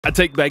I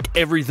take back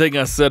everything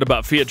I said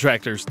about Fiat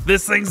tractors.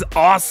 This thing's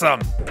awesome.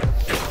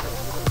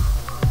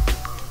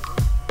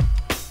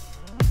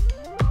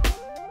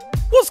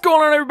 What's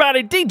going on,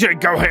 everybody?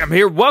 DjGoHam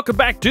here. Welcome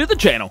back to the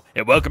channel,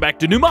 and welcome back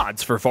to new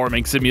mods for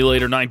Farming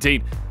Simulator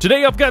 19.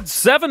 Today, I've got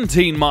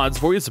 17 mods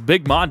for you. It's a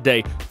big mod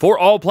day for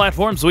all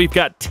platforms. We've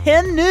got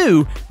 10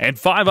 new and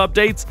 5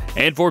 updates,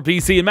 and for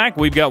PC and Mac,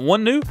 we've got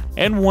 1 new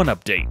and 1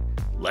 update.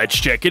 Let's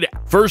check it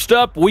out. First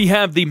up, we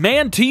have the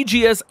MAN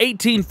TGS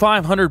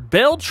 18500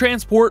 Bale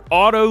Transport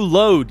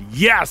Autoload.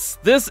 Yes,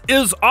 this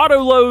is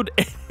Autoload.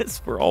 It's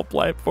for all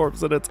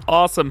platforms, and it's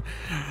awesome.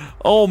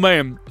 Oh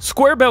man,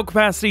 square bale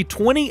capacity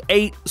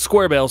 28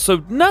 square bales,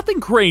 so nothing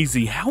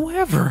crazy.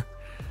 However,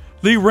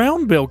 the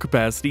round bale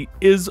capacity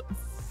is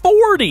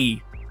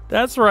 40.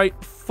 That's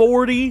right,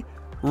 40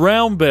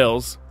 round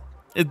bales.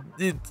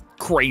 It's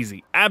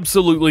crazy,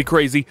 absolutely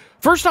crazy.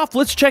 First off,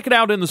 let's check it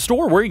out in the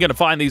store. Where are you going to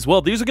find these?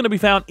 Well, these are going to be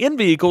found in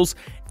vehicles,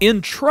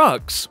 in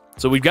trucks.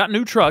 So we've got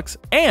new trucks,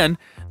 and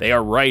they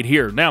are right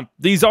here. Now,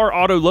 these are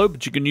auto load,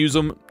 but you can use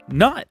them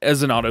not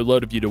as an auto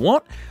load if you don't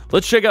want.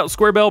 Let's check out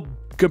square bale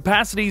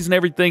capacities, and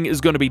everything is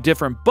going to be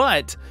different,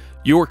 but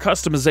your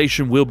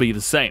customization will be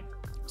the same.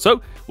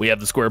 So we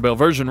have the square bale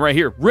version right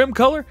here. Rim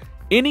color,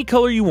 any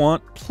color you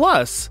want,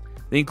 plus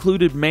the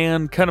included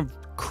MAN kind of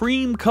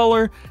cream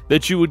color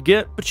that you would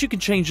get, but you can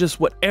change this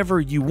whatever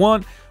you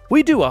want.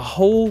 We do a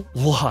whole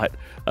lot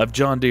of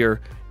John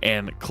Deere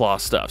and Claw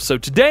stuff. So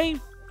today,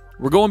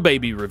 we're going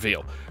baby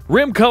reveal.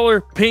 Rim color,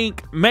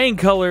 pink. Main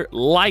color,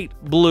 light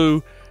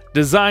blue.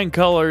 Design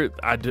color,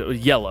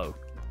 yellow.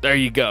 There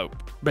you go.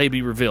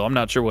 Baby reveal. I'm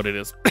not sure what it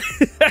is.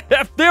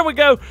 There we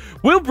go.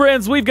 Wheel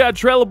brands, we've got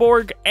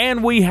Trelleborg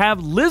and we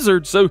have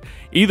Lizard. So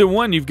either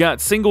one, you've got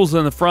singles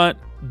in the front,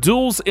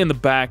 duals in the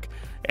back,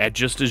 and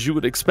just as you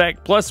would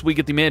expect. Plus, we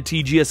get the MAN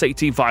TGS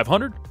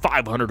 18500,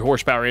 500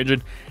 horsepower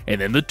engine, and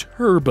then the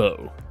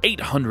turbo,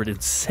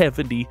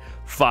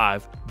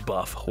 875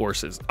 buff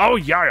horses. Oh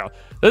yeah,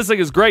 this thing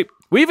is great.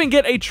 We even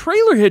get a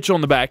trailer hitch on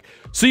the back,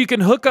 so you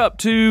can hook up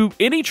to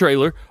any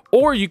trailer,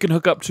 or you can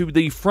hook up to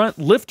the front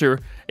lifter,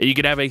 and you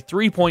can have a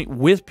 3-point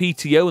with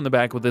PTO in the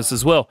back with this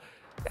as well.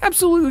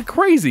 Absolutely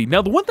crazy.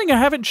 Now, the one thing I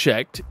haven't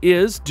checked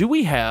is, do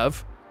we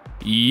have...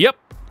 Yep,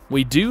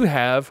 we do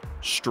have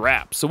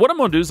straps. So what I'm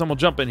going to do is I'm going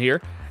to jump in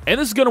here, and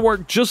this is going to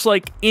work just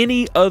like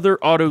any other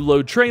auto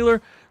load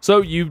trailer.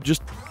 So you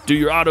just do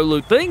your auto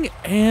load thing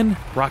and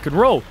rock and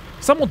roll.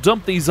 So I'm going to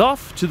dump these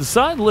off to the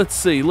side. Let's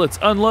see. Let's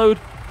unload.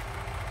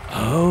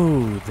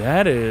 Oh,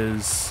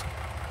 that's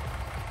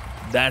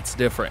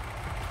different.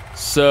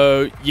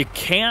 So you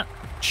can't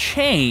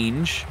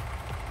change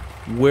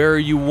where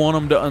you want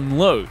them to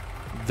unload.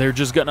 They're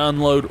just going to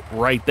unload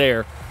right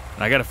there.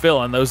 And I got a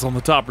feeling those on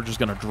the top are just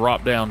going to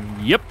drop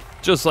down. Yep,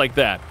 just like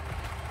that.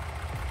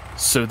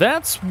 So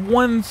that's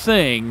one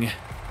thing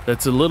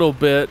that's a little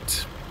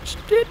bit...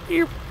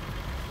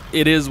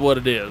 It is what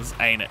it is,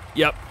 ain't it?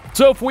 Yep.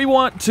 So if we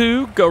want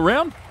to go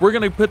around, we're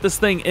going to put this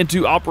thing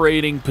into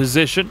operating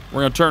position.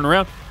 We're going to turn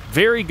around.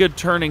 Very good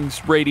turning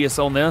radius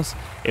on this.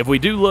 If we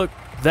do look,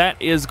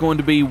 that is going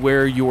to be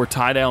where your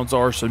tie downs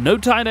are. So no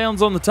tie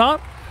downs on the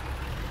top,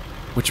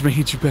 which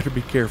means you better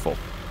be careful.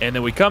 And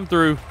then we come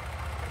through,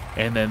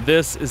 and then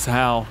this is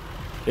how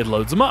it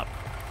loads them up.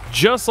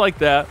 Just like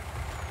that.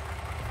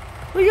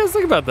 What do you guys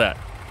think about that?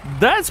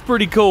 That's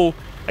pretty cool.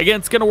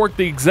 Again, it's going to work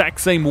the exact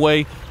same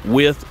way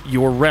with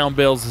your round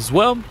bales as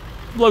well.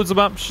 Loads them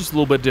up, it's just a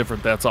little bit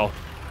different, that's all.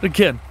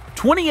 Again,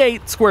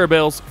 28 square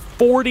bales,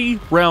 40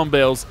 round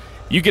bales.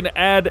 You can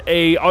add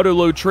a auto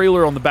load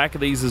trailer on the back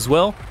of these as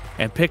well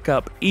and pick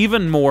up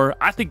even more.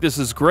 I think this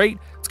is great.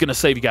 It's going to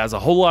save you guys a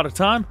whole lot of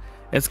time,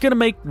 and it's going to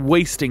make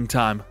wasting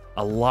time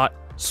a lot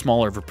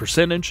smaller of a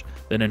percentage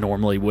than it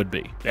normally would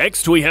be.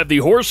 Next, we have the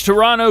Horsch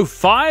Terrano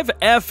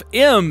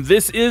 5FM.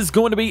 This is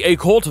going to be a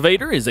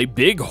cultivator, is a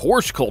big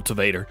Horsch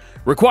cultivator.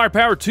 Required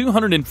power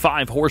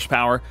 205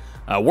 horsepower.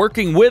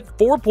 Working with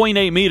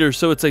 4.8 meters,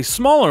 so it's a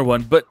smaller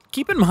one, but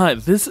keep in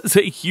mind, this is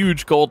a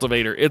huge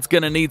cultivator. It's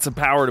going to need some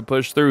power to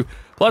push through.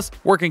 Plus,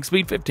 working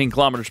speed 15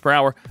 kilometers per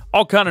hour.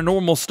 All kind of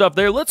normal stuff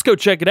there. Let's go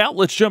check it out.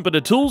 Let's jump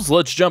into tools.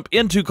 Let's jump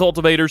into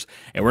cultivators,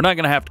 and we're not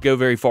going to have to go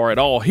very far at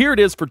all. Here it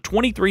is for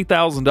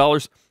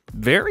 $23,000.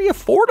 Very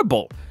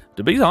affordable.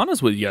 To be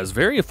honest with you guys,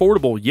 very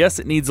affordable. Yes,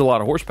 it needs a lot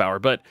of horsepower,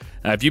 but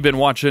if you've been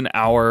watching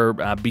our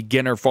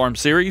beginner farm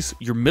series,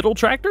 your middle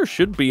tractor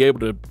should be able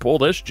to pull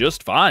this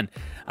just fine.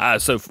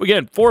 So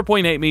again,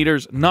 4.8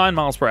 meters, 9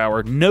 miles per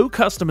hour, no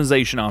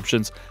customization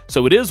options.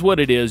 So it is what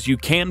it is. You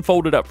can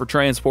fold it up for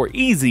transport,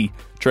 easy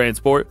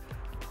transport,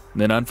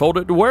 then unfold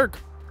it to work.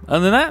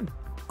 Other than that,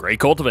 great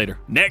cultivator.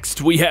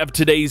 Next, we have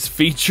today's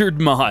featured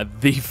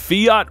mod, the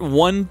Fiat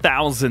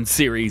 1000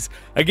 series.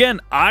 Again,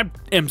 I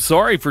am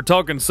sorry for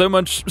talking so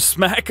much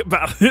smack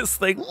about this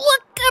thing.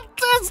 Look at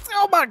this.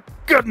 Oh my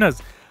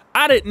goodness.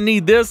 I didn't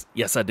need this.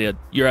 Yes, I did.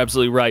 You're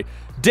absolutely right.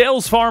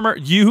 Dale's Farmer,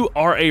 you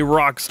are a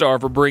rock star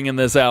for bringing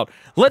this out.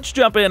 Let's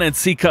jump in and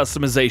see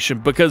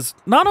customization, because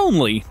not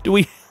only do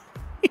we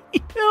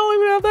don't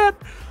even have that,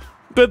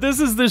 but this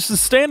is the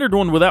standard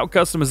one without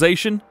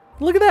customization.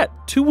 Look at that,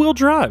 2-wheel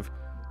drive.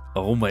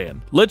 Oh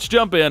man, let's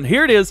jump in.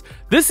 Here it is.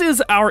 This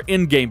is our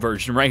in-game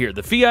version right here,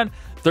 the Fiat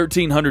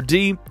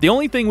 1300D. The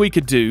only thing we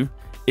could do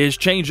is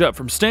change up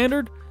from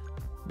standard,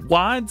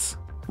 wides,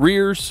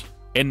 rears,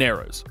 and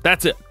narrows.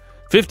 That's it.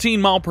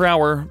 15 mile per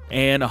hour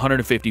and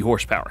 150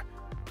 horsepower.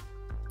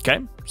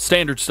 Okay,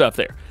 standard stuff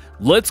there.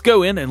 Let's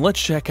go in and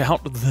let's check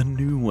out the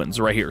new ones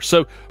right here.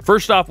 So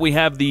first off, we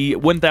have the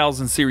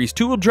 1000 series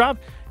 2-wheel drive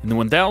and the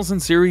 1000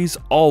 series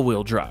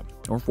all-wheel drive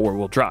or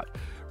 4-wheel drive.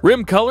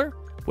 Rim color,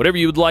 whatever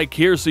you would like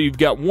here. So you've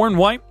got worn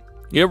white,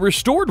 you have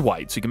restored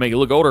white, so you can make it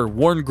look older.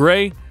 Worn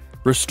gray,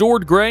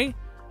 restored gray.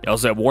 You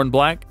also have worn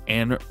black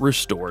and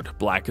restored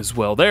black as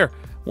well there.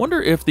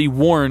 Wonder if the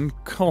worn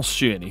costs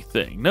you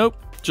anything. Nope,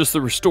 just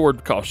the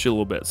restored costs you a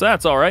little bit, so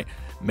that's all right.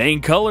 Main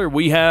color,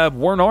 we have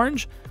worn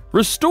orange,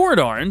 restored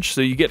orange,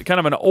 so you get kind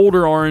of an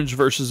older orange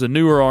versus a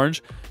newer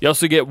orange. You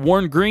also get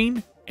worn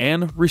green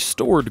and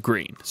restored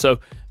green, so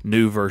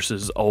new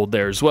versus old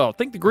there as well. I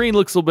think the green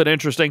looks a little bit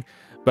interesting,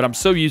 but I'm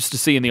so used to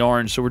seeing the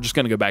orange, so we're just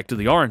going to go back to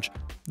the orange.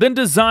 Then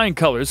design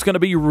color, it's going to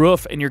be your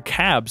roof and your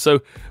cab,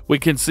 so we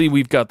can see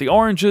we've got the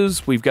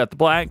oranges, we've got the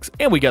blacks,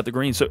 and we got the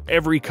green, so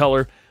every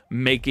color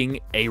making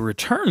a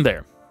return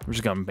there. We're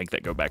just going to make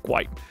that go back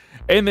white.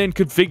 And then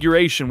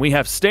configuration, we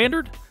have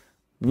standard,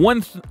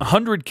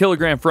 100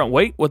 kilogram front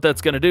weight. What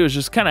that's going to do is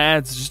just kind of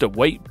adds just a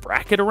weight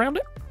bracket around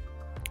it.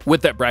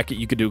 With that bracket,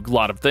 you could do a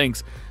lot of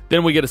things.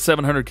 Then we get a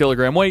 700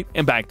 kilogram weight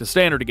and back to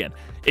standard again.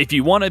 If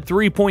you want a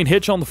 3-point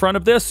hitch on the front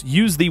of this,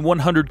 use the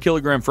 100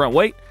 kilogram front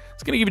weight.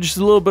 It's going to give you just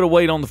a little bit of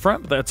weight on the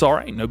front, but that's all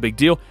right, no big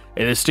deal.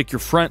 And then stick your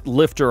front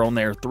lifter on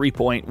there,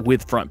 3-point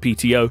with front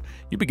PTO.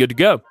 You'll be good to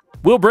go.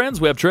 Wheel brands,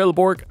 we have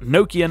Trailerborg,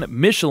 Nokian,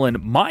 Michelin,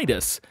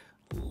 Midas,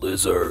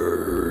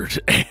 Lizard.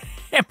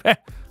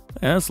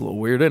 That's a little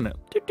weird, isn't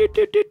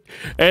it?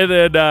 And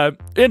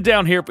then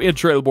down here in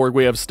Trailerborg,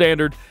 we have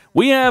standard.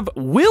 We have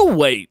wheel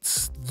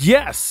weights.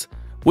 Yes,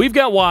 we've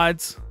got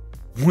wides.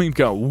 We've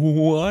got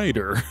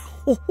wider.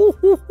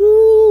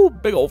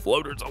 Big old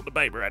floaters on the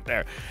baby right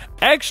there.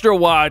 Extra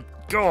wide.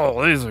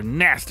 Oh, these are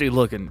nasty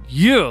looking.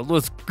 Yeah,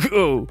 let's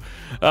go.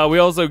 We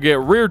also get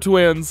rear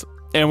twins.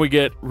 And we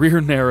get rear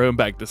narrow and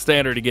back to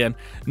standard again.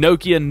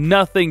 Nokia,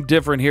 nothing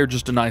different here,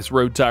 just a nice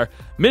road tire.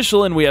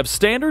 Michelin, we have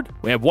standard,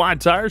 we have wide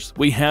tires,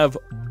 we have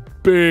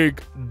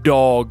big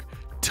dog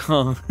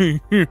tires.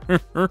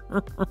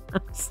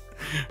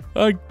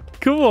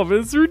 Come on, man,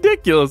 it's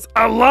ridiculous.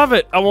 I love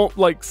it. I want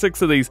like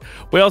 6 of these.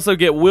 We also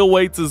get wheel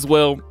weights as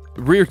well,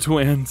 rear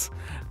twins,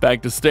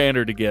 back to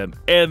standard again.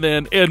 And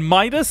then in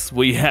Midas,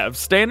 we have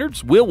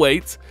standards, wheel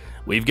weights,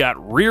 we've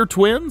got rear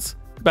twins,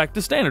 back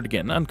to standard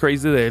again. Nothing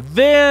crazy there.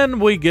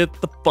 Then we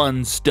get the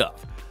fun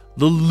stuff.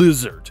 The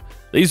Lizard.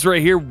 These right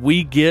here,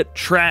 we get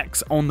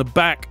tracks on the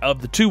back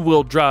of the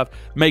 2-wheel drive,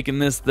 making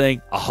this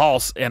thing a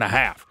horse and a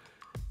half.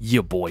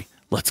 Yeah, boy.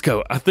 Let's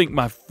go. I think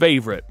my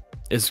favorite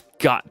has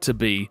got to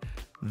be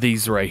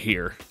these right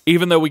here.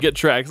 Even though we get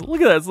tracks.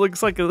 Look at that. It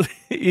looks like a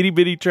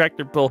itty-bitty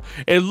tractor pull.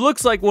 It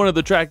looks like one of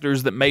the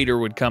tractors that Mater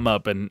would come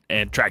up and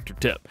tractor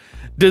tip.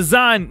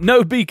 Design,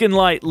 no beacon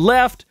light.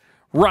 Left,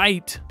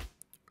 right,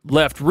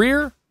 left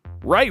rear,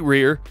 right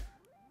rear,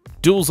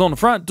 duals on the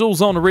front,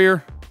 duals on the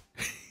rear.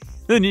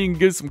 Then you can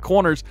do some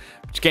corners,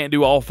 but you can't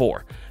do all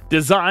 4.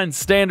 Design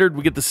standard,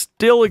 we get the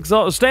still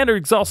exhaust, standard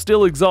exhaust,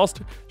 still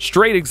exhaust,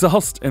 straight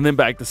exhaust, and then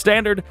back to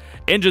standard.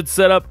 Engine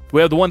setup,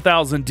 we have the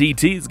 1000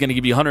 DT, it's going to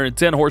give you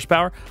 110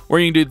 horsepower, or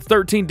you can do the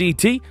 13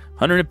 DT,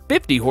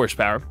 150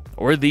 horsepower,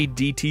 or the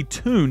DT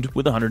tuned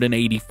with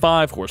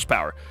 185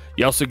 horsepower.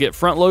 You also get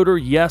front loader,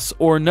 yes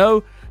or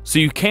no. So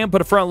you can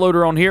put a front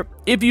loader on here.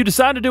 If you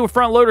decide to do a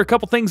front loader, a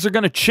couple things are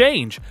going to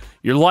change.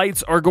 Your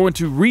lights are going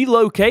to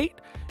relocate.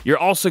 You're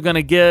also going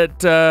to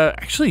get,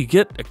 actually you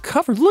get a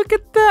cover. Look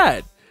at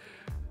that.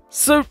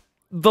 So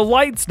the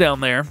lights down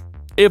there,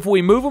 if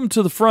we move them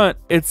to the front,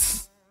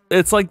 it's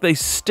like they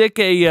stick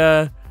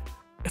a,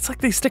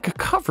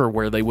 cover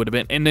where they would have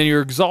been. And then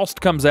your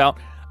exhaust comes out.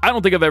 I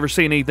don't think I've ever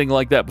seen anything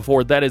like that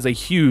before. That is a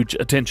huge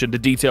attention to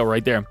detail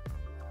right there.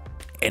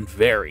 And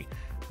very,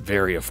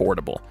 very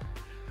affordable.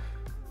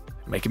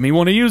 Making me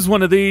want to use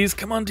one of these.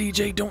 Come on,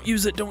 DJ, don't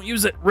use it, don't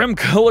use it. Rim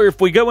color,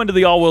 if we go into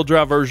the all-wheel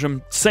drive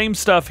version, same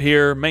stuff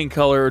here. Main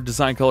color,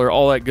 design color,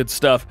 all that good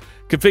stuff.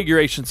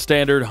 Configuration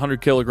standard,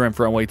 100 kilogram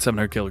front weight,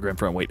 700 kilogram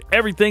front weight.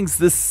 Everything's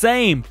the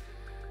same.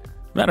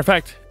 Matter of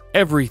fact,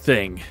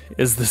 everything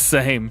is the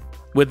same,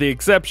 with the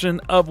exception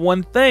of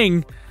one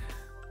thing,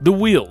 the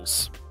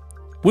wheels.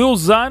 Wheel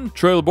design,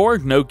 Trailerborg,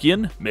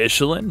 Nokian,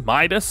 Michelin,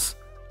 Midas.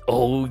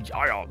 Oh,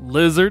 yeah,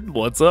 Lizard,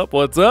 what's up,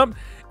 what's up?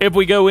 If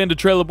we go into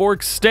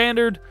Trailerborg,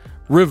 standard,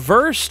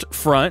 reversed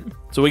front,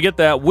 so we get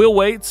that, wheel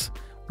weights,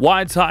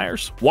 wide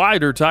tires,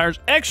 wider tires,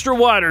 extra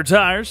wider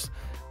tires,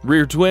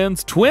 rear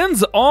twins,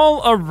 twins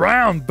all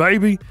around,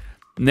 baby.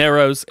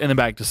 Narrows, and then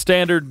back to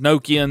standard.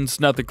 Nokians,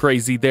 nothing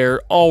crazy there.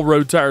 All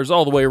road tires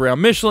all the way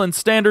around. Michelin,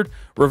 standard,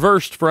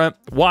 reversed front,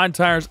 wide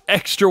tires,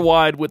 extra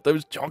wide with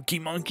those chunky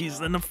monkeys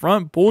in the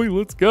front. Boy,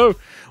 let's go.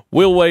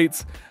 Wheel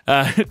weights,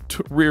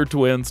 rear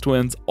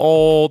twins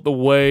all the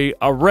way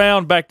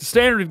around. Back to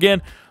standard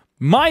again.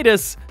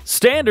 Midas,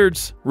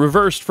 standards,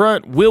 reversed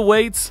front, wheel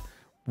weights,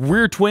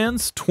 rear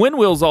twins, twin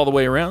wheels all the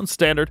way around,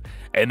 standard,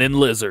 and then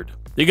lizard.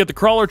 You get the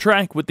crawler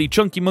track with the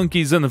chunky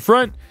monkeys in the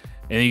front,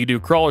 and you can do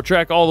crawler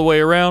track all the way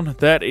around.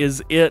 That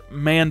is it.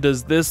 Man,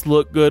 does this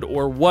look good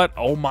or what?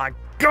 Oh my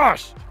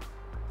gosh.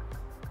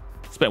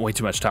 Spent way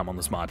too much time on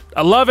this mod.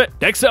 I love it.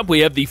 Next up, we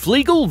have the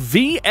Fliegl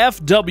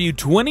VFW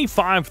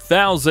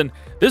 25,000.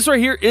 This right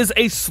here is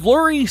a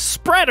slurry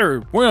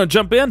spreader. We're going to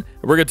jump in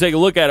and we're going to take a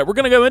look at it. We're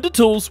going to go into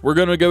tools. We're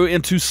going to go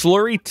into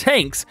slurry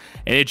tanks,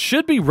 and it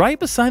should be right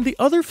beside the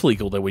other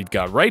Fliegl that we've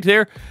got right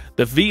there.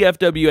 The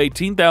VFW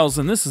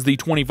 18,000. This is the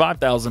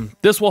 25,000.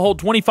 This will hold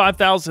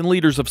 25,000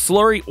 liters of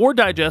slurry or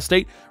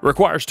digestate.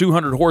 Requires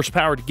 200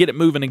 horsepower to get it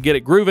moving and get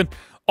it grooving.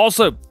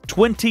 Also,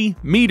 20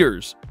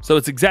 meters. So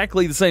it's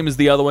exactly the same as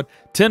the other one.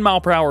 10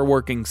 mile per hour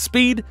working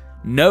speed.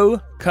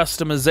 No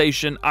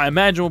customization. I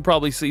imagine we'll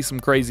probably see some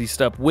crazy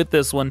stuff with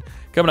this one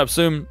coming up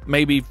soon,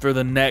 maybe for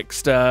the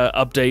next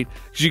update.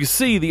 As you can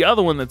see, the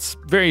other one that's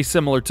very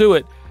similar to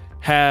it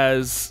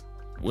has,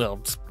 well,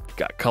 it's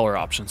got color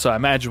options. So I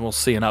imagine we'll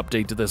see an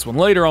update to this one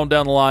later on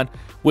down the line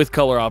with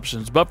color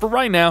options. But for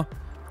right now,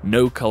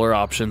 no color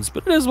options,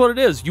 but it is what it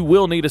is. You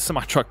will need a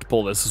semi-truck to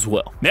pull this as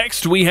well.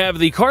 Next, we have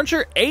the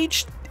Kaercher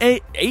HDS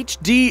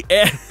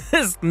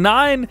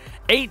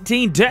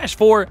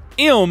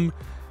 918-4M.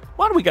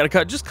 Why do we got to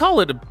cut? Just call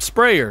it a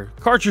sprayer.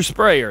 Kaercher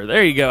Sprayer.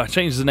 There you go. I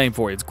changed the name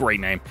for you. It's a great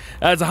name.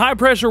 It's a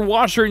high-pressure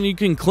washer, and you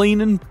can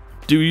clean and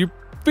do your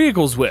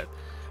vehicles with.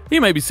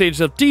 You may be saying to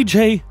yourself,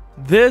 DJ,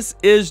 this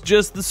is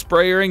just the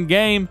sprayer in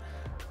game.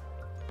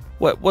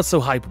 What's so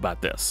hype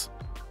about this?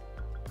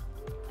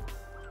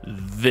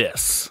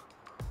 This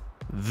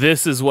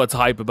is what's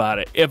hype about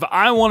it. If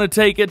I want to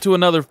take it to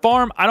another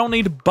farm, I don't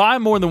need to buy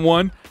more than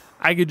one.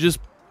 I could just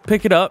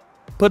pick it up,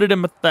 put it in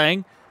my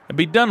thing, and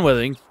be done with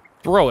it.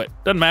 Throw it.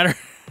 Doesn't matter.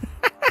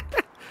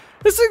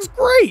 This thing's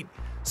great.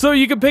 So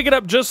you can pick it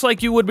up just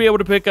like you would be able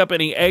to pick up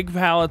any egg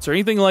pallets or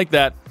anything like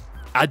that.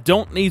 I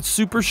don't need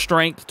super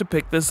strength to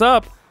pick this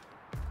up.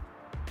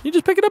 You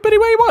just pick it up any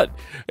way you want.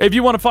 If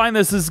you want to find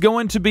this, it's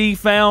going to be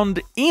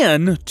found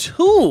in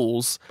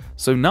tools.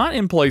 So not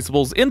in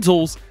placeables, in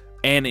tools,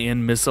 and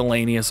in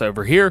miscellaneous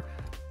over here.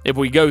 If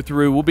we go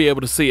through, we'll be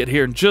able to see it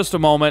here in just a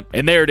moment.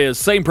 And there it is,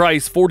 same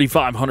price,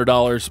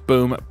 $4,500.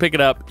 Boom, pick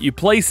it up. You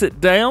place it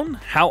down.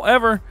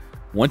 However,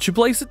 once you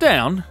place it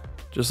down,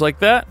 just like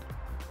that,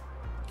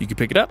 you can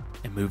pick it up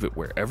and move it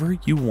wherever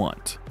you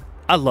want.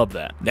 I love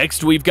that.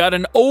 Next, we've got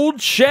an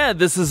old shed.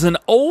 This is an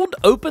old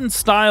open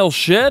style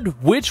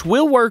shed, which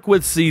will work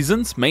with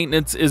seasons.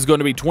 Maintenance is going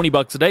to be 20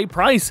 bucks a day.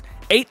 Price,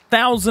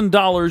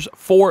 $8,000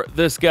 for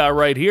this guy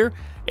right here.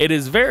 It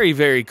is very,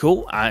 very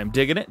cool. I'm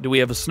digging it. Do we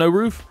have a snow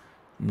roof?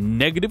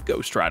 Negative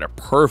Ghost Rider.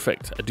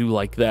 Perfect. I do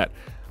like that.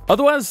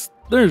 Otherwise,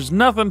 there's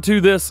nothing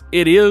to this.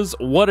 It is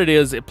what it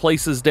is. It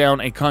places down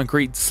a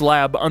concrete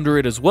slab under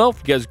it as well, if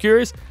you guys are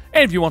curious.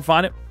 And if you want to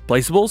find it,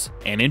 placeables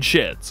and in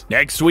sheds.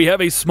 Next, we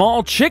have a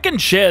small chicken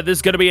shed. This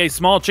is going to be a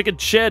small chicken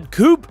shed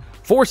coop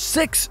for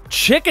 6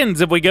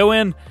 chickens. If we go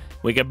in,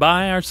 we can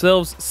buy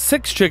ourselves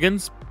 6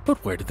 chickens.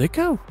 But where did they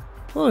go?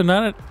 Well, they're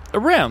not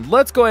around.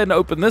 Let's go ahead and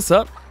open this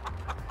up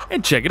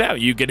and check it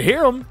out. You can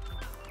hear them.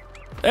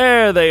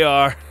 There they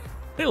are.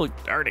 They look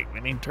dirty. We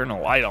need to turn the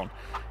light on.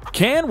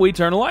 Can we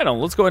turn the light on?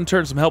 Let's go ahead and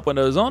turn some help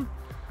windows on.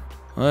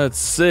 Let's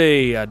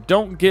see. I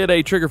don't get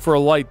a trigger for a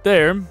light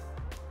there.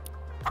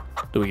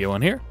 Do we get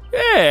one here?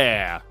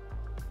 Yeah.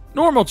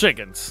 Normal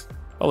chickens.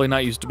 Probably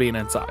not used to being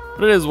inside,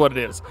 but it is what it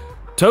is.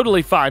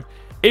 Totally fine.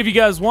 If you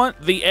guys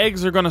want, the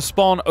eggs are going to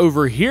spawn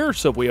over here.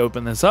 So if we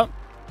open this up,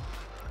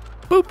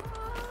 boop,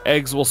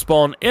 eggs will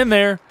spawn in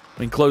there.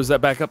 We can close that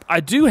back up.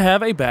 I do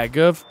have a bag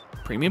of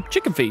premium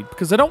chicken feed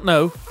because I don't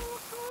know.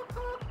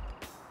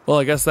 Well,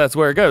 I guess that's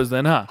where it goes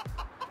then, huh?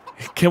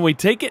 Can we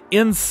take it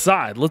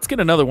inside? Let's get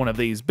another one of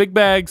these. Big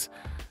bags,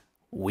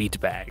 wheat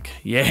bag.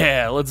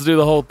 Yeah, let's do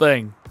the whole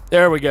thing.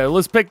 There we go.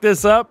 Let's pick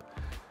this up.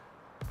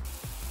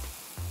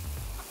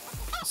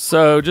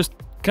 So just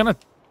kind of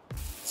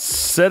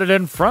set it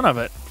in front of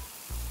it,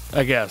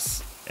 I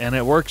guess. And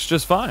it works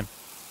just fine.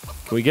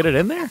 Can we get it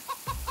in there?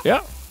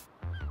 Yeah.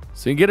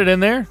 So you can get it in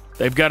there.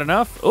 They've got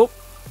enough. Oh,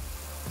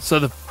 so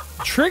the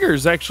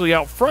trigger's actually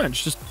out front.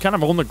 It's just kind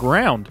of on the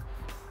ground.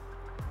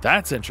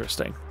 That's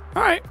interesting.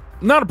 All right.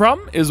 Not a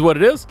problem, is what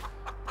it is.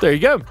 There you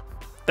go.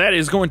 That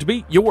is going to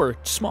be your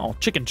small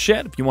chicken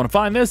shed. If you want to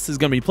find this, is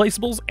going to be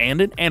placeables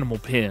and in animal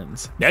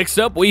pens. Next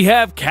up, we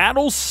have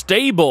cattle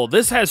stable.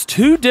 This has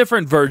 2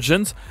 different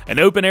versions. An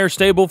open air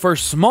stable for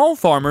small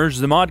farmers.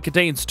 The mod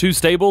contains 2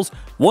 stables,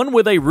 one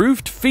with a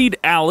roofed feed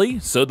alley,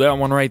 so that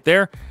one right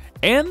there,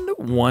 and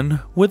one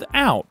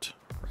without,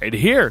 right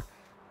here.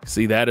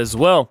 See that as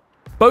well.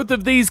 Both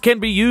of these can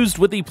be used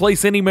with the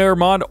Place Anywhere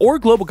mod or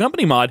Global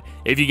Company mod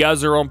if you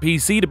guys are on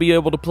PC to be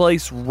able to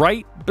place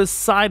right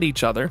beside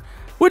each other,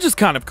 which is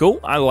kind of cool.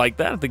 I like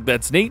that. I think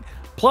that's neat.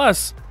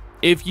 Plus,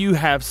 if you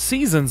have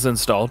seasons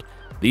installed,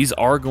 these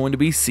are going to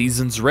be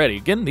seasons ready.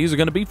 Again, these are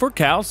going to be for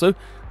cows, so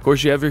of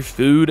course you have your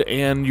food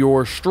and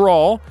your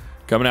straw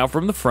coming out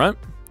from the front.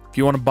 If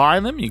you want to buy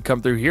them, you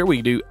come through here. We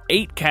can do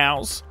 8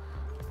 cows.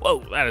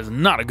 Whoa, that is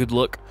not a good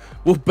look.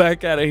 We'll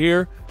back out of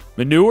here.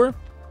 Manure,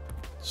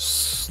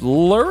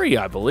 slurry,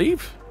 I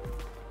believe.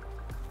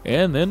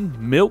 And then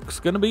milk's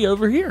going to be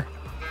over here.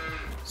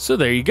 So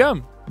there you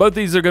go. Both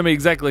these are going to be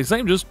exactly the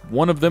same, just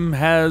one of them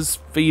has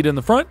feed in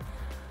the front,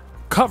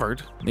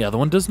 covered, the other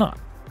one does not.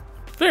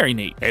 Very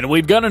neat. And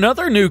we've got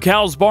another new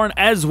cow's barn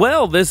as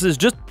well. This is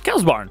just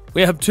cow's barn.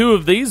 We have 2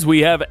 of these. We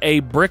have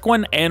a brick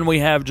one, and we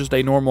have just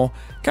a normal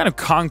kind of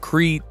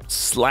concrete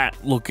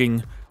slat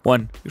looking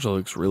one. Usually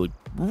looks really,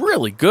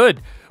 really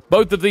good.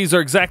 Both of these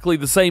are exactly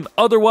the same.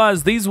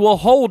 Otherwise, these will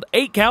hold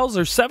 8 cows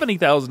or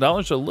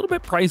 $70,000, so a little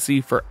bit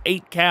pricey for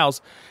 8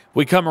 cows.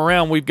 We come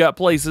around, we've got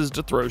places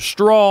to throw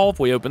straw. If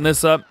we open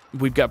this up,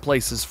 we've got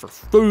places for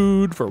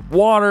food, for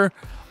water,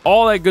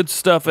 all that good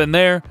stuff in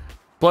there.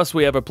 Plus,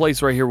 we have a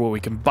place right here where we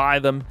can buy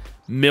them.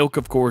 Milk,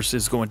 of course,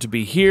 is going to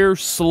be here.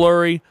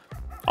 Slurry,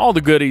 all the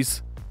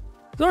goodies.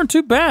 These aren't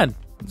too bad.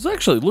 These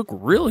actually look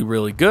really,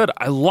 really good.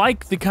 I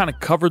like the kind of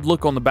covered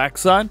look on the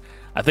backside.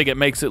 I think it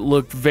makes it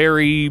look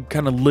very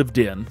kind of lived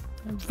in.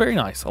 It's very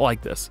nice. I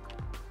like this.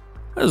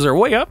 Is there a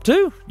way up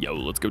too? Yo,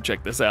 let's go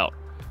check this out.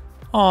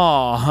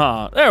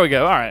 There we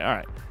go. All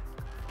right.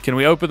 Can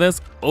we open this?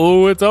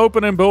 Oh, it's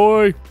opening,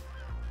 boy.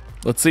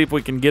 Let's see if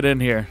we can get in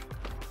here.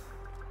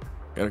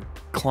 Gotta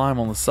climb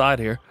on the side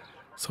here.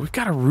 So we've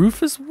got a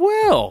roof as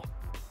well.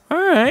 All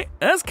right,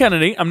 that's kind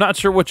of neat. I'm not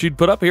sure what you'd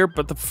put up here,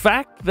 but the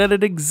fact that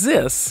it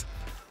exists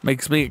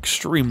makes me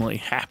extremely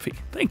happy.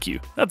 Thank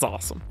you. That's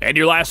awesome. And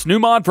your last new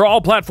mod for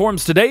all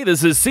platforms today.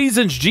 This is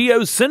Seasons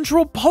Geo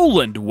Central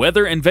Poland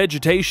Weather and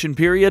Vegetation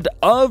Period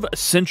of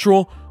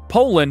Central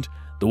Poland.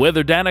 The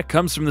weather data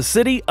comes from the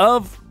city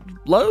of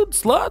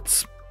Lutz.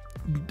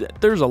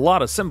 There's a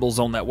lot of symbols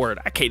on that word.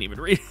 I can't even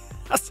read it.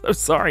 I'm so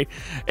sorry.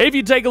 If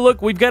you take a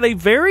look, we've got a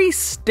very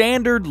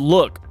standard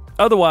look.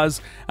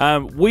 Otherwise,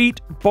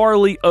 wheat,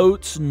 barley,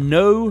 oats,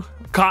 no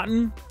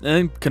cotton,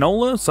 and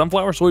canola,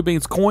 sunflower,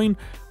 soybeans,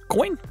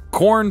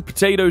 corn,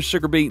 potatoes,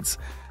 sugar beets,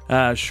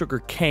 sugar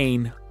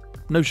cane,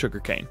 no sugar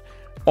cane,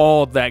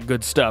 all that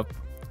good stuff.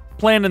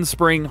 Plant in the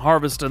spring,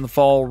 harvest in the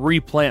fall,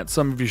 replant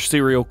some of your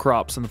cereal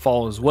crops in the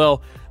fall as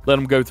well. Let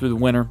them go through the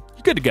winter.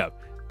 You're good to go.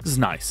 This is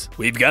nice.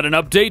 We've got an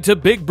update to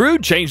Big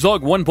Brood.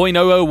 Changelog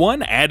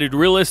 1.001 added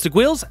realistic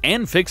wheels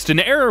and fixed an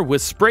error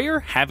with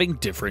sprayer having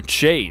different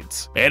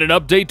shades. And an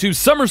update to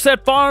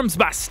Somerset Farms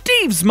by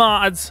Steve's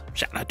Mods.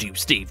 Shout out to you,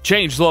 Steve.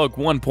 Changelog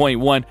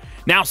 1.1.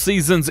 Now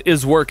Seasons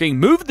is working.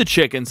 Move the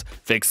chickens.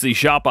 Fix the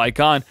shop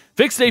icon.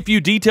 Fixed a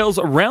few details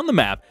around the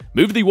map.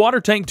 Move the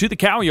water tank to the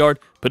cow yard.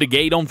 Put a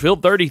gate on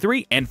field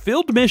 33. And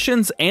field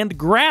missions and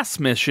grass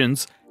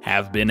missions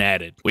have been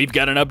added. We've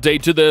got an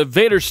update to the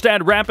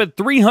Vaderstand Rapid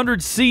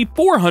 300C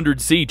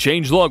 400C.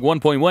 Changelog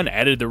 1.1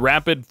 added the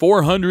Rapid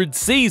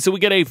 400C, so we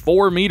get a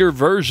 4-meter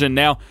version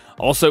now.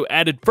 Also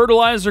added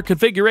fertilizer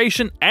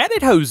configuration,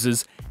 added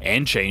hoses,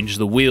 and changed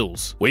the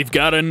wheels. We've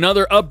got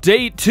another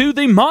update to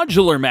the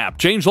Modular Map.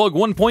 Changelog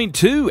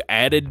 1.2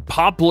 added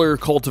poplar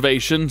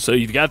cultivation, so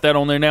you've got that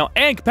on there now,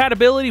 and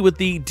compatibility with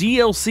the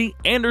DLC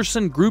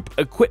Anderson Group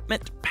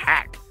Equipment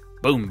Pack.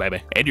 Boom,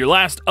 baby. And your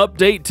last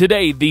update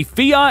today, the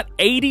Fiat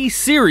 80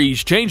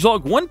 Series.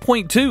 Changelog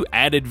 1.2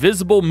 added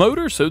visible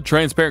motor, so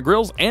transparent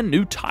grills, and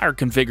new tire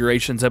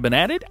configurations have been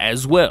added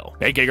as well.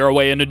 Making our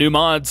way into new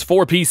mods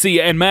for PC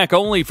and Mac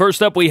only.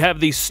 First up, we have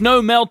the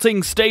snow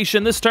melting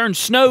station. This turns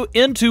snow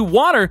into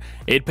water.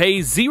 It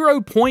pays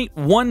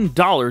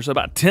 $0.1,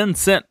 about 10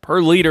 cents per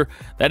liter.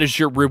 That is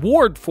your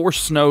reward for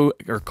snow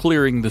or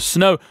clearing the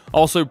snow.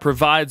 Also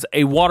provides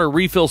a water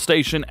refill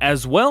station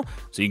as well,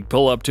 so you can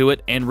pull up to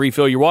it and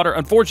refill your water.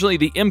 Unfortunately,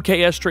 the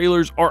MKS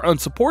trailers are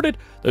unsupported.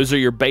 Those are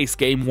your base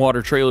game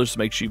water trailers, so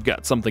make sure you've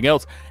got something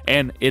else,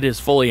 and it is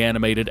fully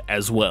animated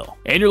as well.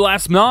 And your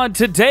last mod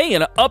today,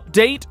 an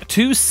update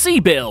to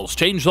SeeBales.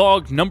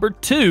 Changelog number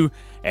 2,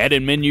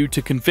 added menu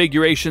to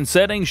configuration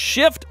settings,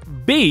 Shift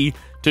B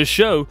to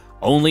show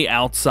only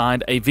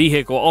outside a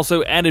vehicle.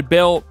 Also added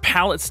bale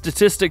pallet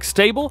statistics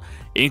table,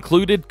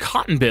 included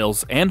cotton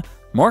bales, and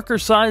marker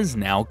size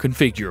now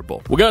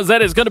configurable. Well guys,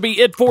 that is going to be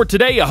it for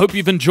today. I hope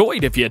you've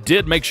enjoyed. If you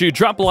did, make sure you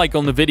drop a like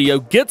on the video,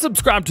 get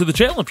subscribed to the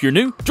channel if you're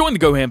new, join the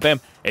GoHamFam,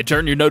 and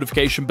turn your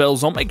notification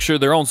bells on. Make sure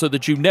they're on so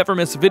that you never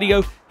miss a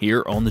video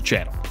here on the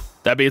channel.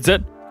 That being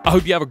said, I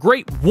hope you have a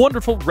great,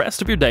 wonderful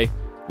rest of your day.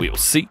 We will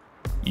see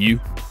you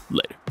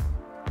later.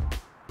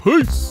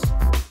 Peace.